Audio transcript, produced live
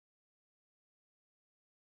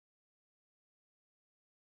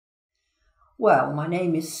Well, my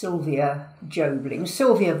name is Sylvia Jobling,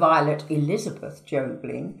 Sylvia Violet Elizabeth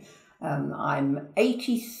Jobling. I'm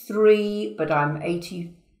 83, but I'm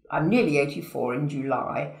nearly 84 in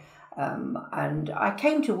July. And I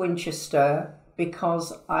came to Winchester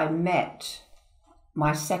because I met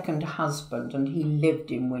my second husband and he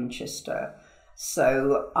lived in Winchester.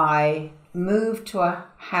 So I moved to a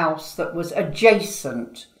house that was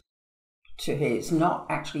adjacent to his, not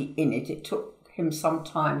actually in it. It took him some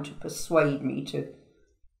time to persuade me to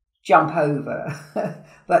jump over,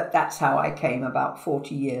 but that's how I came about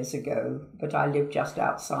 40 years ago. But I lived just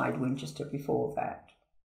outside Winchester before that.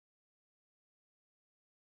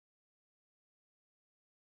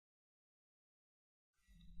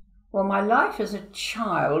 Well, my life as a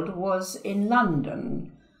child was in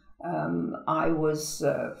London. I was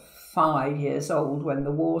 5 years old when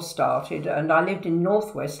the war started, and I lived in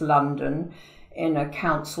northwest London in a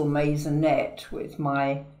council maisonette with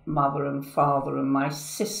my mother and father and my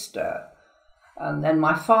sister. And then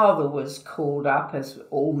my father was called up, as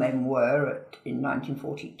all men were, in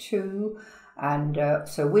 1942. And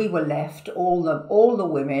so we were left, all the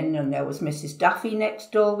women, and there was Mrs. Duffy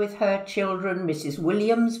next door with her children, Mrs.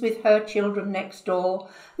 Williams with her children next door,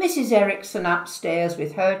 Mrs. Erickson upstairs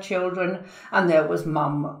with her children, and there was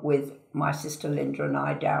Mum with my sister Linda and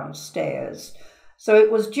I downstairs. So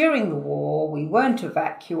it was during the war, we weren't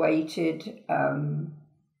evacuated,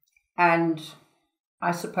 and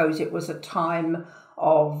I suppose it was a time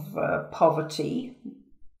of poverty.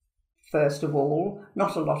 First of all,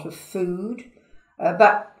 not a lot of food,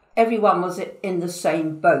 but everyone was in the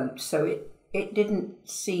same boat, so it didn't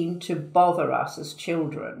seem to bother us as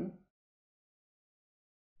children.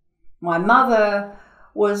 My mother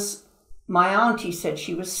was, my auntie said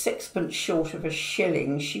she was sixpence short of a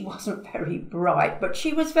shilling. She wasn't very bright, but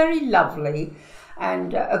she was very lovely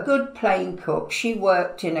and a good plain cook. She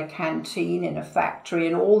worked in a canteen in a factory,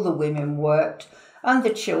 and all the women worked. And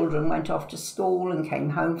the children went off to school and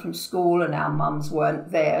came home from school, and our mums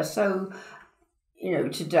weren't there. So, you know,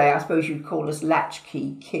 today I suppose you'd call us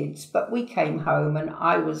latchkey kids, but we came home and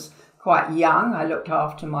I was quite young. I looked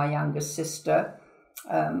after my younger sister,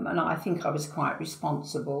 and I think I was quite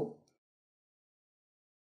responsible.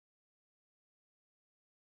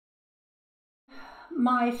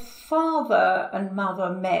 My father and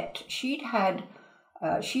mother met. She'd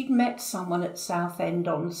met someone at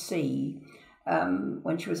Southend-on-Sea.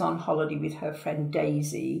 When she was on holiday with her friend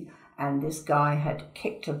Daisy, and this guy had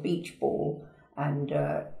kicked a beach ball, and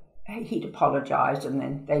he'd apologised, and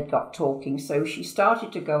then they got talking, so she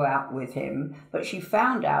started to go out with him, but she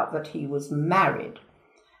found out that he was married.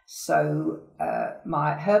 So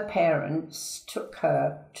her parents took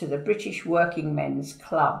her to the British Working Men's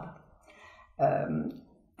Club,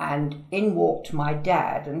 and in walked my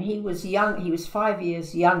dad, and he was young. He was 5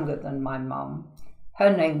 years younger than my mum.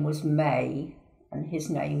 Her name was May, and his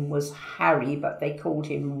name was Harry, but they called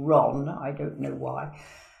him Ron. I don't know why.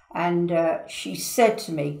 And she said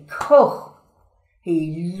to me, "Cough,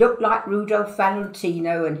 he looked like Rudolph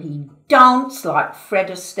Valentino and he danced like Fred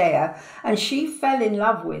Astaire." And she fell in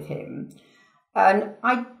love with him. And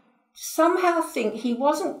I somehow think he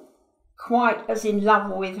wasn't quite as in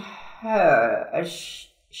love with her as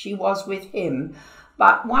she was with him.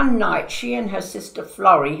 But one night she and her sister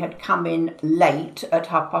Florrie had come in late at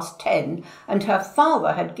 10:30, and her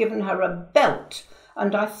father had given her a belt,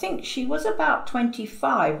 and I think she was about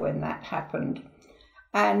 25 when that happened.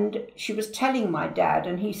 And she was telling my dad,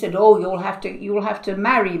 and he said, "Oh, you'll have to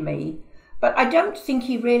marry me." But I don't think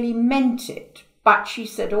he really meant it. But she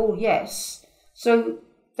said, "Oh, yes." So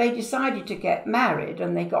they decided to get married,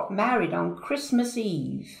 and they got married on Christmas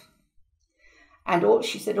Eve. And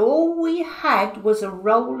she said, all we had was a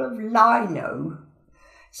roll of lino.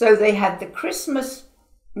 So they had the Christmas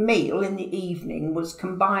meal in the evening was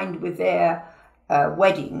combined with their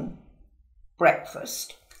wedding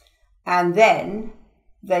breakfast. And then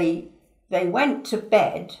they went to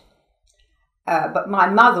bed, but my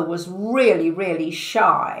mother was really, really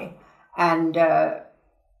shy. And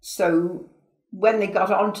so when they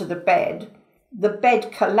got onto the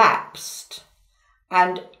bed collapsed.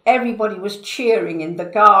 And everybody was cheering in the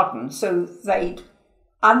garden. So they'd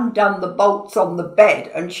undone the bolts on the bed,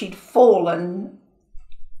 and they'd fallen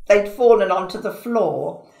onto the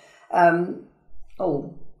floor.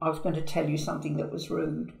 Oh, I was going to tell you something that was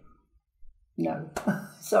rude. No,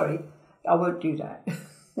 sorry, I won't do that.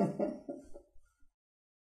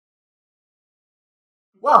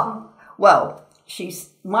 Well,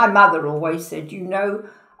 my mother always said, you know,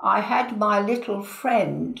 I had my little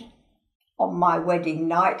friend on my wedding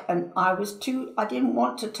night, and I didn't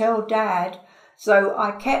want to tell Dad, so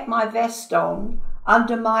I kept my vest on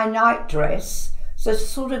under my nightdress, so to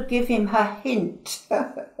sort of give him a hint.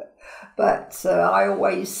 But I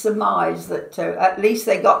always surmise that at least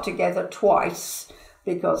they got together twice,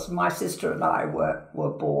 because my sister and I were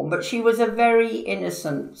born. But she was a very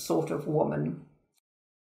innocent sort of woman.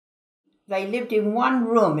 They lived in one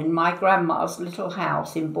room in my grandma's little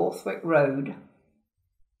house in Borthwick Road.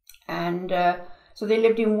 And so they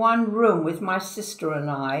lived in one room with my sister and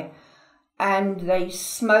I. And they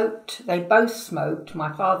both smoked.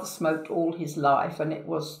 My father smoked all his life, and it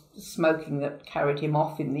was smoking that carried him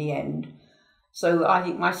off in the end. So I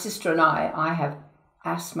think my sister and I have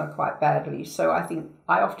asthma quite badly. So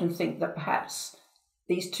I often think that perhaps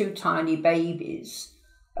these two tiny babies,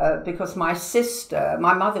 because my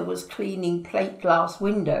mother was cleaning plate glass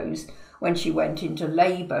windows when she went into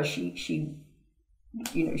labour. She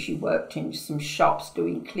worked in some shops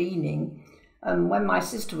doing cleaning. And when my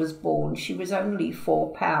sister was born, she was only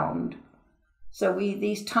 4 pounds. So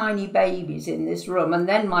these tiny babies in this room. And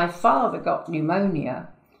then my father got pneumonia,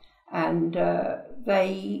 and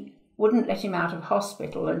they wouldn't let him out of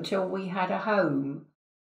hospital until we had a home.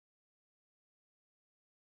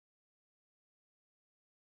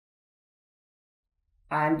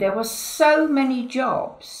 And there were so many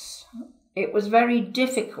jobs. It was very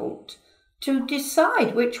difficult to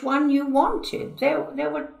decide which one you wanted. There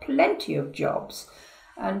were plenty of jobs.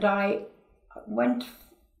 And I went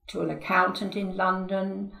to an accountant in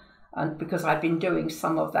London, and because I'd been doing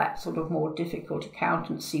some of that sort of more difficult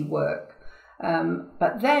accountancy work.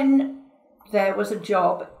 But then there was a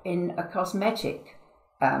job in a cosmetic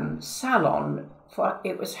salon.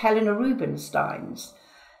 It was Helena Rubinstein's.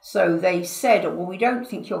 So they said, well, we don't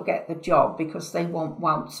think you'll get the job because they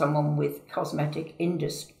want someone with cosmetic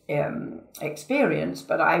industry experience.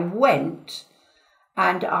 But I went,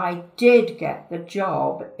 and I did get the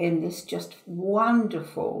job in this just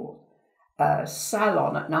wonderful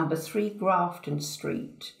salon at number 3 Grafton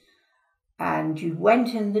Street. And you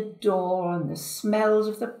went in the door, and the smells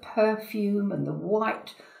of the perfume and the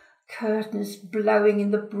white curtains blowing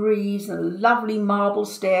in the breeze and the lovely marble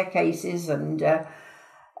staircases, and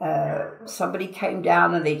somebody came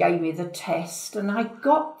down and they gave me the test, and I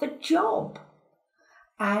got the job.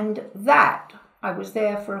 And I was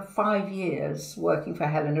there for 5 years working for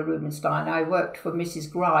Helena Rubinstein. I worked for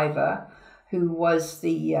Mrs. Gryver, who was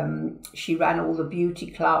she ran all the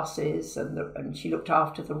beauty classes, and she looked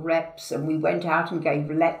after the reps, and we went out and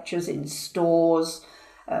gave lectures in stores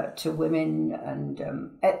to women, and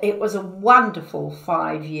it was a wonderful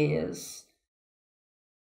 5 years.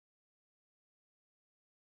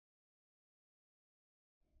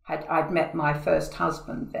 I'd met my first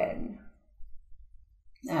husband then,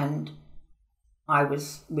 and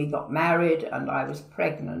we got married, and I was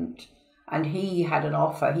pregnant, and he had an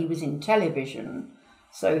offer. He was in television,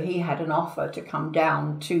 so he had an offer to come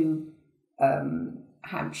down to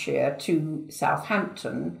Hampshire, to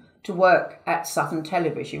Southampton, to work at Southern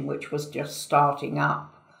Television, which was just starting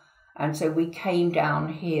up. And so we came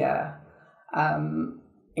down here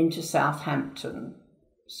into Southampton.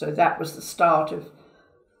 So that was the start of.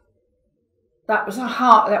 That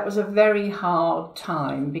was a very hard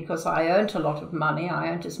time, because I earned a lot of money. I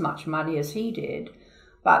earned as much money as he did,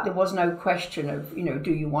 but there was no question of,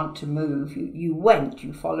 do you want to move?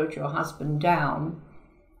 You followed your husband down,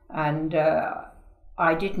 and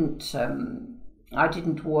I didn't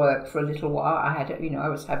work for a little while. I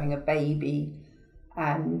was having a baby,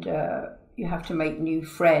 and you have to make new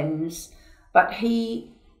friends. But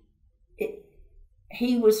he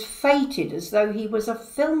was fated as though he was a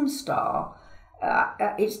film star.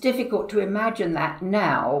 It's difficult to imagine that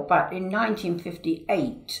now, but in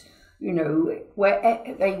 1958,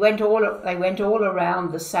 where they went all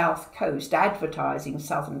around the South Coast advertising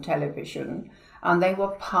Southern Television, and they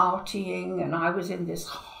were partying, and I was in this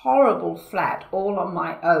horrible flat all on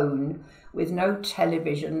my own with no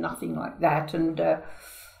television, nothing like that, and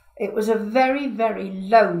it was a very, very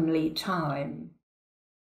lonely time.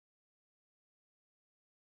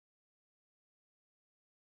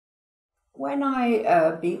 When I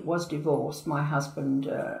was divorced, my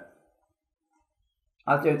husband,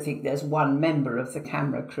 I don't think there's one member of the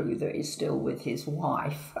camera crew that is still with his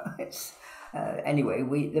wife. Anyway,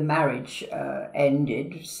 the marriage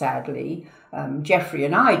ended, sadly. Geoffrey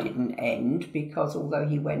and I didn't end, because although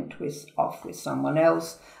he went off with someone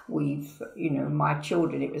else, my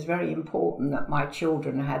children, it was very important that my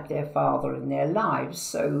children had their father in their lives.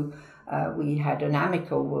 So we had an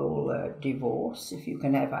amicable divorce, if you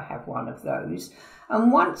can ever have one of those.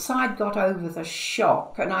 And once I'd got over the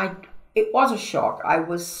shock, and it was a shock. I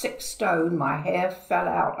was 6 stone, my hair fell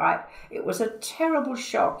out. It was a terrible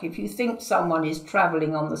shock if you think someone is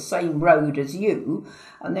travelling on the same road as you,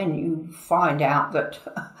 and then you find out that,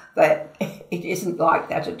 that it isn't like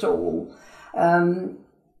that at all. And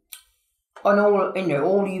all,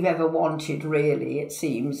 all you've ever wanted, really, it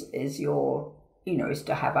seems, is is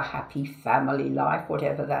to have a happy family life,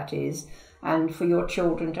 whatever that is, and for your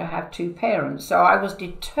children to have 2 parents. So I was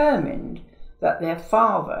determined that their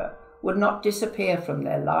father would not disappear from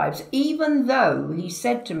their lives, even though he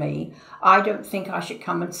said to me, I don't think I should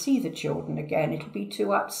come and see the children again. It'll be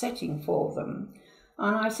too upsetting for them.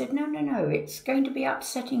 And I said, no, it's going to be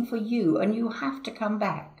upsetting for you, and you have to come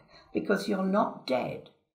back because you're not dead.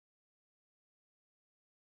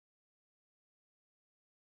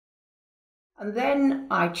 And then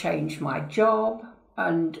I changed my job,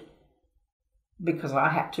 and because I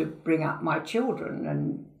had to bring up my children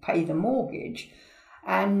and pay the mortgage.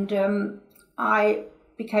 And I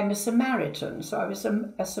became a Samaritan. So I was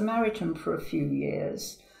a Samaritan for a few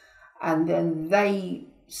years. And then they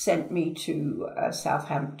sent me to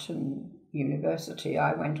Southampton University.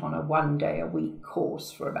 I went on a 1-day-a-week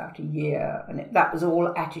course for about a year. And that was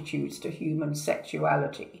all attitudes to human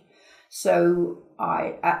sexuality. So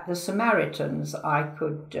at the Samaritans, I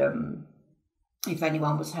could, if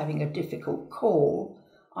anyone was having a difficult call,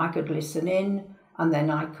 I could listen in, and then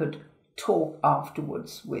I could talk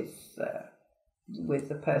afterwards with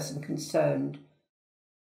the person concerned.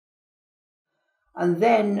 And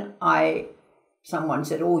then someone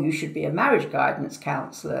said, oh, you should be a marriage guidance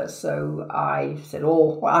counsellor. So I said,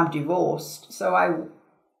 oh, well, I'm divorced. So I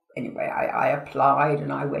applied,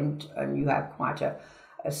 and I went, and you have quite a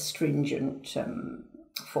stringent,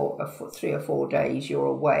 for 3 or 4 days you're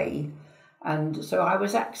away. And so I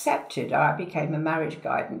was accepted. I became a marriage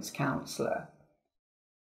guidance counsellor.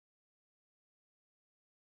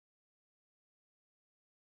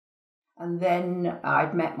 And then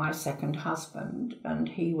I'd met my second husband, and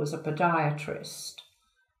he was a podiatrist.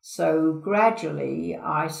 So gradually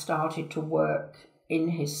I started to work in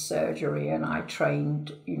his surgery, and I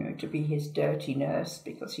trained, to be his dirty nurse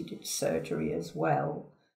because he did surgery as well.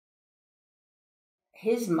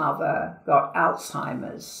 His mother got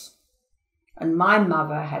Alzheimer's, and my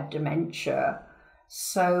mother had dementia.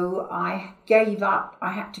 So I gave up.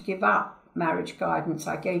 I had to give up marriage guidance.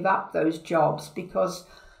 I gave up those jobs because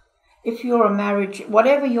if you're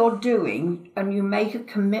whatever you're doing, and you make a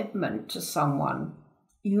commitment to someone,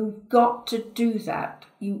 you've got to do that.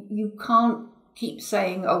 You can't keep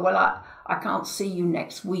saying, oh, well, I can't see you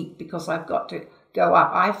next week because I've got to go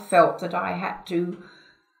up. I felt that I had to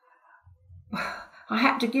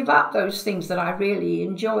give up those things that I really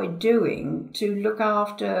enjoyed doing to look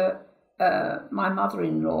after my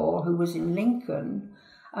mother-in-law, who was in Lincoln,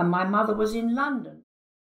 and my mother was in London.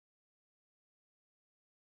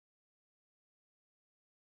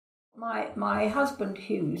 My husband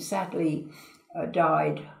Hugh sadly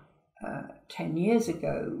died 10 years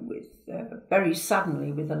ago very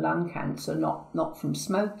suddenly with a lung cancer, not from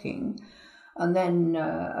smoking. And then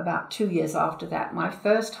about 2 years after that, my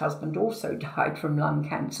first husband also died from lung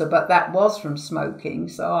cancer, but that was from smoking.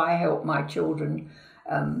 So I helped my children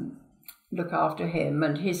look after him,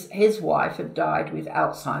 and his wife had died with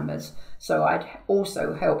Alzheimer's. So I'd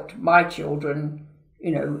also helped my children,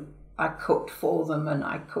 I cooked for them, and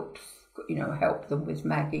I helped them with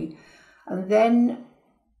Maggie. And then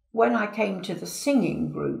when I came to the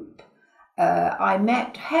singing group, I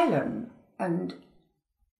met Helen, and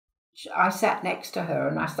I sat next to her,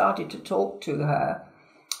 and I started to talk to her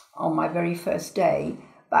on my very first day.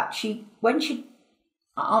 But when she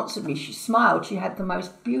answered me, she smiled. She had the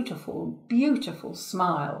most beautiful, beautiful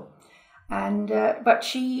smile. And but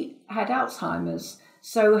she had Alzheimer's,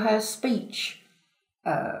 so her speech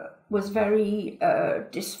was very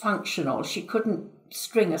dysfunctional. She couldn't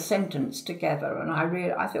string a sentence together, and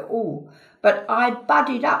I thought, oh, but I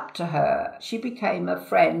buddied up to her. She became a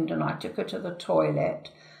friend, and I took her to the toilet.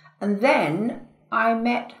 And then I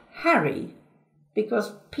met Harry,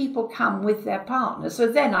 because people come with their partners. So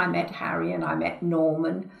then I met Harry, and I met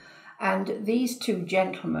Norman, and these 2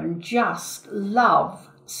 gentlemen just love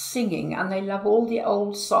singing, and they love all the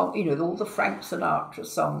old songs, all the Frank Sinatra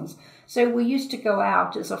songs. So we used to go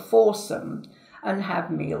out as a foursome and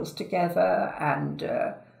have meals together, and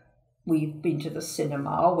we've been to the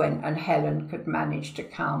cinema and Helen could manage to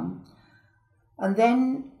come. And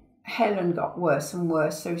then Helen got worse and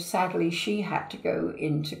worse, so sadly she had to go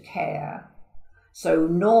into care. So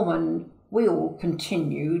Norman, we all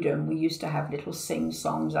continued, and we used to have little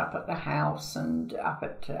sing-songs up at the house and up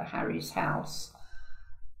at Harry's house.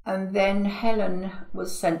 And then Helen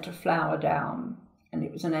was sent to Flowerdown, and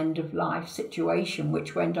it was an end-of-life situation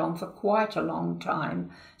which went on for quite a long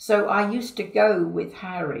time. So I used to go with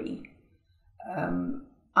Harry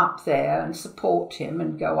up there and support him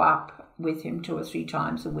and go up with him 2 or 3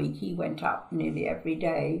 times a week. He went up nearly every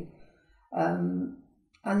day. And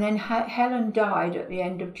then Helen died at the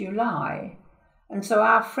end of July. And so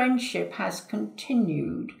our friendship has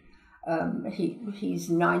continued. He's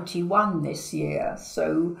 91 this year,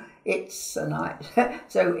 so it's not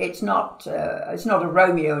a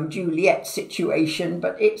Romeo and Juliet situation,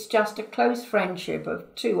 but it's just a close friendship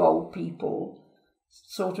of 2 old people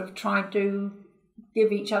sort of trying to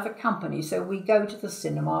give each other company. So we go to the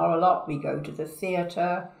cinema a lot, we go to the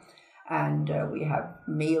theatre, and we have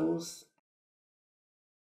meals.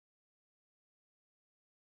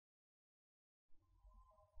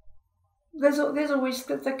 There's always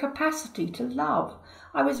the capacity to love.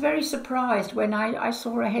 I was very surprised when I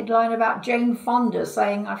saw a headline about Jane Fonda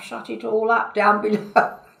saying, "I've shut it all up down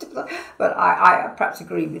below." But I perhaps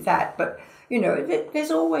agree with that. But, you know, there's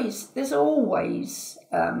always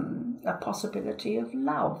a possibility of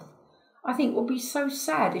love. I think it would be so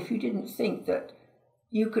sad if you didn't think that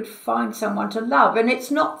you could find someone to love. And it's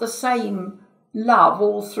not the same love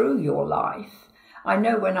all through your life. I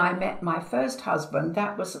know when I met my first husband,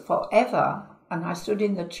 that was forever. And I stood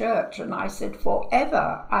in the church and I said,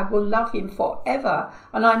 forever, I will love him forever.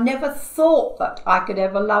 And I never thought that I could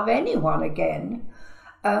ever love anyone again.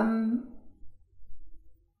 And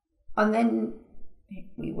then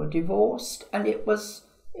we were divorced, and it was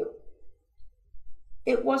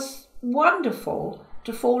wonderful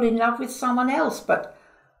to fall in love with someone else. But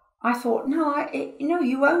I thought, no,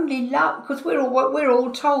 you only love, because we're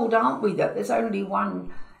all told, aren't we, that there's only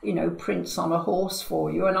one, prince on a horse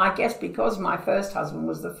for you. And I guess because my first husband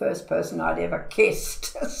was the first person I'd ever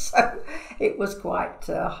kissed, so it was quite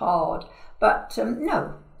hard. But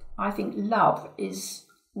no, I think love is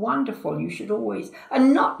wonderful. You should always,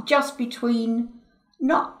 and not just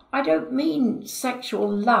I don't mean sexual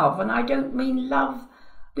love, and I don't mean love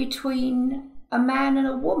between a man and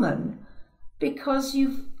a woman, because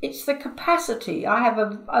it's the capacity. I have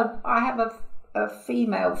a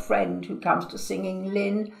female friend who comes to singing,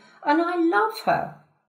 Lynn, and I love her.